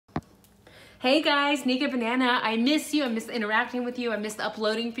Hey guys, Nika Banana. I miss you. I miss interacting with you. I miss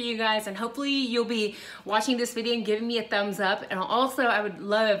uploading for you guys, and hopefully you'll be watching this video and giving me a thumbs up. And also, I would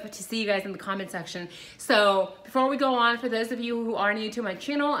love to see you guys in the comment section. So before we go on, for those of you who are new to my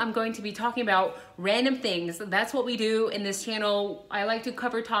channel, I'm going to be talking about random things. That's what we do in this channel. I like to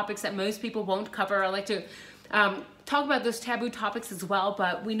cover topics that most people won't cover. I like to talk about those taboo topics as well,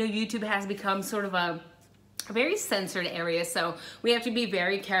 but we know YouTube has become sort of a very censored area, so we have to be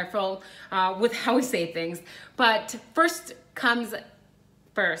very careful with how we say things. But first comes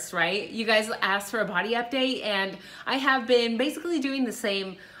first, right? You guys asked for a body update, and I have been basically doing the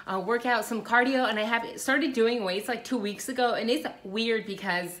same workout, some cardio, and I have started doing weights like 2 weeks ago. And it's weird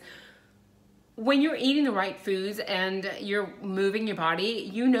because when you're eating the right foods and you're moving your body,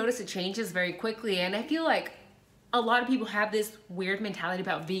 you notice it changes very quickly. And I feel like a lot of people have this weird mentality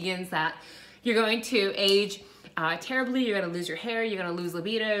about vegans that you're going to age terribly, you're gonna lose your hair, you're gonna lose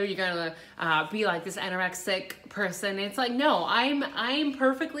libido, you're gonna be like this anorexic person. It's like, no, I'm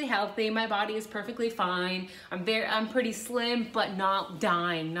perfectly healthy, my body is perfectly fine, I'm pretty slim, but not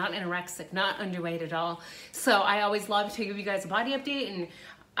dying, not anorexic, not underweight at all. So I always love to give you guys a body update, and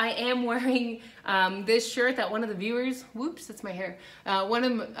I am wearing this shirt that one of the viewers, whoops, that's my hair, one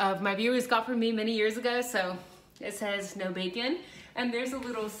of my viewers got from me many years ago. So it says no bacon. And there's a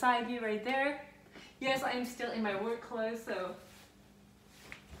little side view right there. Yes, I'm still in my work clothes, so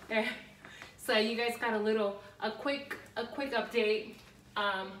there. So you guys got a quick update.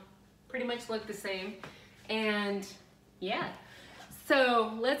 Pretty much look the same. And yeah,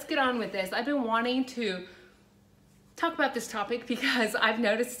 so let's get on with this. I've been wanting to talk about this topic because I've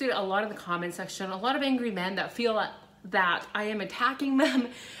noticed it a lot in the comment section. A lot of angry men that feel that I am attacking them,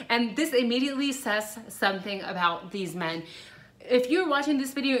 and this immediately says something about these men. If you're watching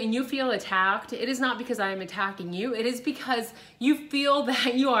this video and you feel attacked, it is not because I am attacking you. It is because you feel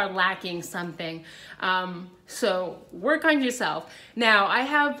that you are lacking something. So work on yourself. Now, I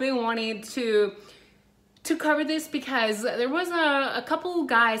have been wanting to cover this because there was a couple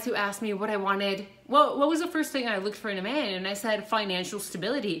guys who asked me what I wanted. What was the first thing I looked for in a man? And I said financial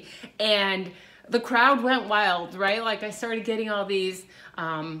stability. And the crowd went wild, right? Like I started getting all these,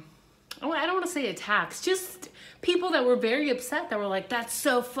 I don't want to say attacks, just people that were very upset, that were like, that's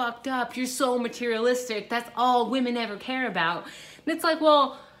so fucked up, you're so materialistic, that's all women ever care about. And it's like,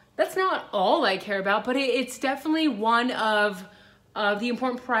 well, that's not all I care about, but it's definitely one of the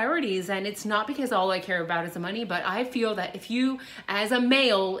important priorities. And it's not because all I care about is the money, but I feel that if you, as a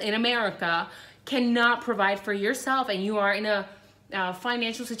male in America, cannot provide for yourself, and you are in a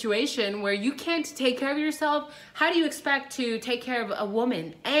financial situation where you can't take care of yourself, how do you expect to take care of a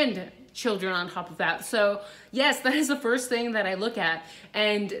woman and children on top of that? So yes, that is the first thing that I look at,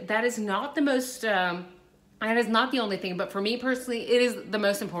 and that is not the most that is not the only thing, but for me personally, it is the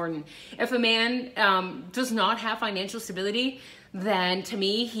most important. If a man does not have financial stability, then to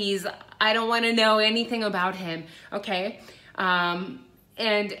me, I don't want to know anything about him, okay? And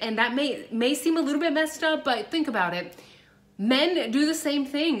that may seem a little bit messed up, but think about it. Men do the same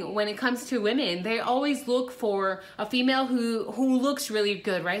thing when it comes to women. They always look for a female who looks really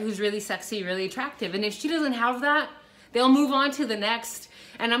good, right? Who's really sexy, really attractive. And if she doesn't have that, they'll move on to the next.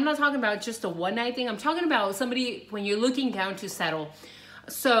 And I'm not talking about just a one-night thing. I'm talking about somebody when you're looking down to settle.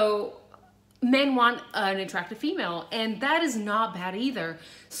 So men want an attractive female, and that is not bad either.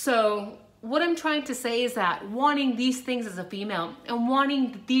 So what I'm trying to say is that wanting these things as a female and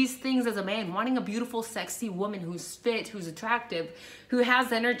wanting these things as a man, wanting a beautiful, sexy woman who's fit, who's attractive, who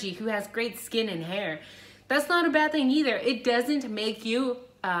has energy, who has great skin and hair, that's not a bad thing either. It doesn't make you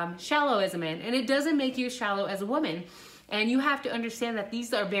shallow as a man, and it doesn't make you shallow as a woman. And you have to understand that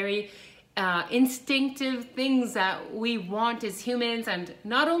these are very instinctive things that we want as humans, and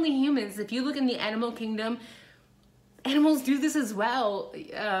not only humans. If you look in the animal kingdom, animals do this as well.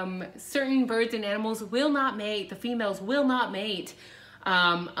 Certain birds and animals will not mate, the females will not mate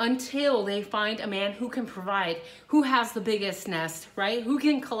until they find a man who can provide, who has the biggest nest, right? Who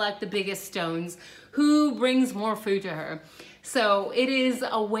can collect the biggest stones, who brings more food to her. So it is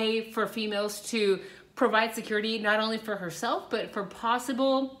a way for females to provide security, not only for herself, but for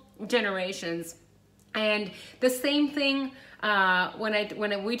possible generations. And the same thing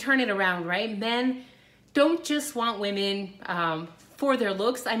when we turn it around, right? Men don't just want women for their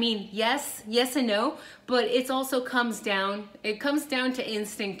looks. I mean, yes and no, but it also comes down to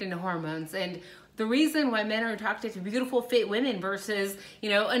instinct and hormones. And the reason why men are attracted to beautiful, fit women versus, you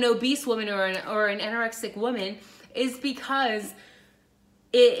know, an obese woman or an anorexic woman is because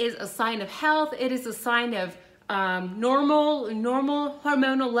it is a sign of health. It is a sign of normal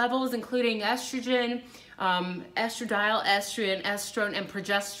hormonal levels, including estrogen, estradiol, estrone, and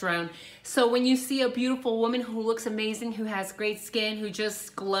progesterone. So when you see a beautiful woman who looks amazing, who has great skin, who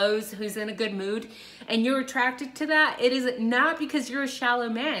just glows, who's in a good mood, and you're attracted to that, it is not because you're a shallow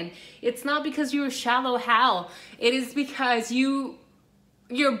man. It's not because you're a shallow Hal. It is because your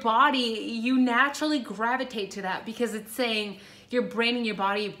body, you naturally gravitate to that because it's saying your brain and your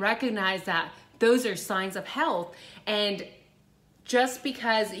body recognize that those are signs of health. And just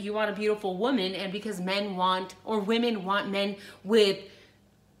because you want a beautiful woman and because men want, or women want men with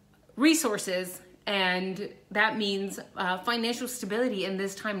resources, and that means financial stability in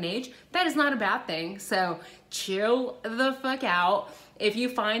this time and age, that is not a bad thing. So chill the fuck out. If you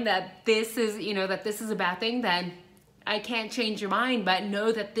find that this is, that this is a bad thing, then I can't change your mind, but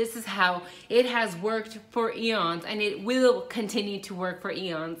know that this is how it has worked for eons, and it will continue to work for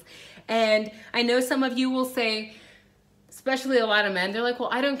eons. And I know some of you will say, especially a lot of men, they're like, well,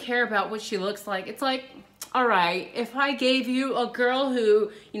 I don't care about what she looks like. It's like, all right, if I gave you a girl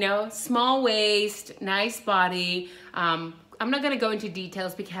who, small waist, nice body, I'm not going to go into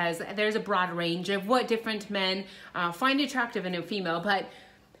details because there's a broad range of what different men find attractive in a female, but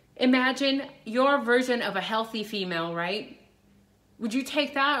imagine your version of a healthy female, right? Would you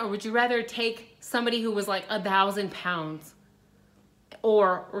take that, or would you rather take somebody who was like 1,000 pounds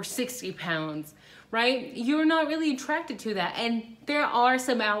or 60 pounds, right? You're not really attracted to that. And there are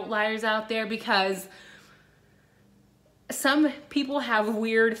some outliers out there because some people have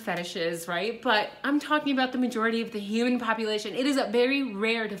weird fetishes, right? But I'm talking about the majority of the human population. It is very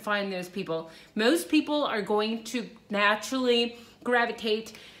rare to find those people. Most people are going to naturally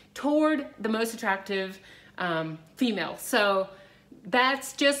gravitate toward the most attractive female. So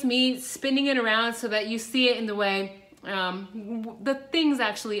that's just me spinning it around so that you see it in the way the things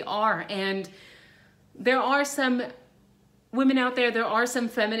actually are. And there are some women out there, there are some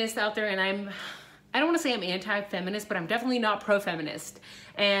feminists out there, and I don't want to say I'm anti-feminist, but I'm definitely not pro-feminist.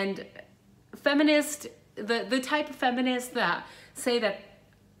 And feminist, the type of feminists that say that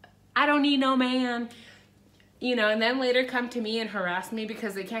I don't need no man, and then later come to me and harass me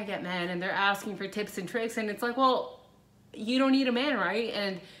because they can't get men and they're asking for tips and tricks. And it's like, well, you don't need a man, right?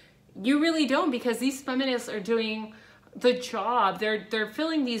 And you really don't, because these feminists are doing the job. They're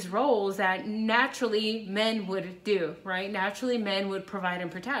filling these roles that naturally men would do, right? Naturally men would provide and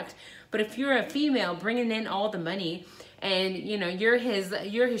protect. But if you're a female bringing in all the money and you're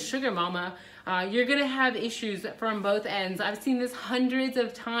his sugar mama, you're gonna have issues from both ends. I've seen this hundreds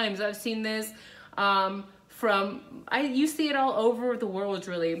of times. I've seen this you see it all over the world,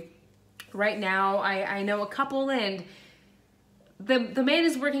 really. Right now, I know a couple, and the man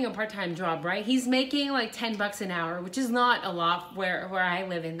is working a part-time job, right? He's making like 10 bucks an hour, which is not a lot where I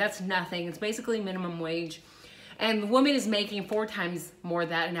live in. That's nothing. It's basically minimum wage. And the woman is making 4 times more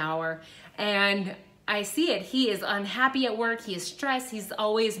than an hour. And I see it. He is unhappy at work. He is stressed. He's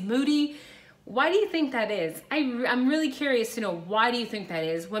always moody. Why do you think that is? I'm really curious to know, why do you think that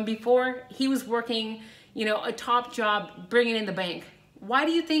is, when before he was working, a top job, bringing in the bank? Why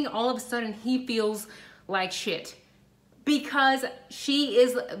do you think all of a sudden he feels like shit? Because she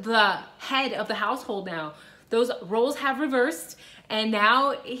is the head of the household now. Those roles have reversed, and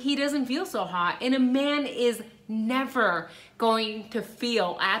now he doesn't feel so hot. And a man is never going to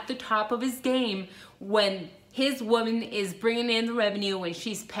feel at the top of his game when his woman is bringing in the revenue, when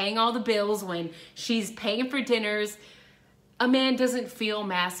she's paying all the bills, when she's paying for dinners. A man doesn't feel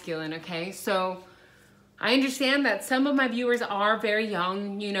masculine, okay? So I understand that some of my viewers are very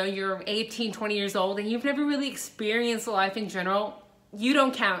young. You're 18, 20 years old, and you've never really experienced life in general. You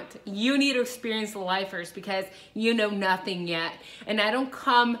don't count. You need to experience the life first, because you know nothing yet. And I don't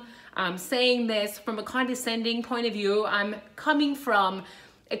come saying this from a condescending point of view. I'm coming from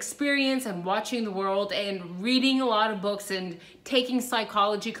experience and watching the world and reading a lot of books and taking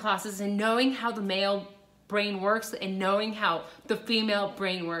psychology classes and knowing how the male brain works and knowing how the female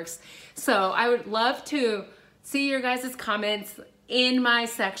brain works. So I would love to see your guys' comments in my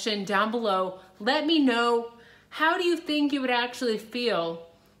section down below. Let me know, how do you think you would actually feel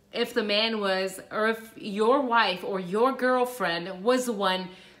if the man was, or if your wife or your girlfriend was the one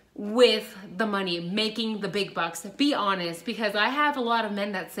with the money, making the big bucks? Be honest, because I have a lot of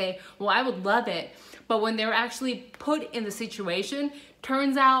men that say, well, I would love it, but when they're actually put in the situation,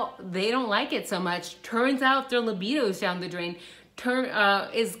 turns out they don't like it so much. Turns out their libido's down the drain,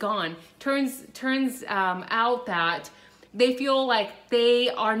 is gone. Turns out that they feel like they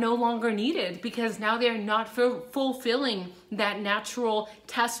are no longer needed, because now they're not fulfilling that natural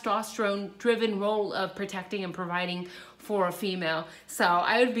testosterone driven role of protecting and providing for a female. So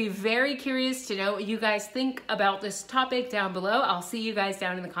I would be very curious to know what you guys think about this topic down below. I'll see you guys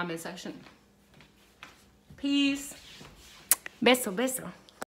down in the comment section. Peace. Beso, beso.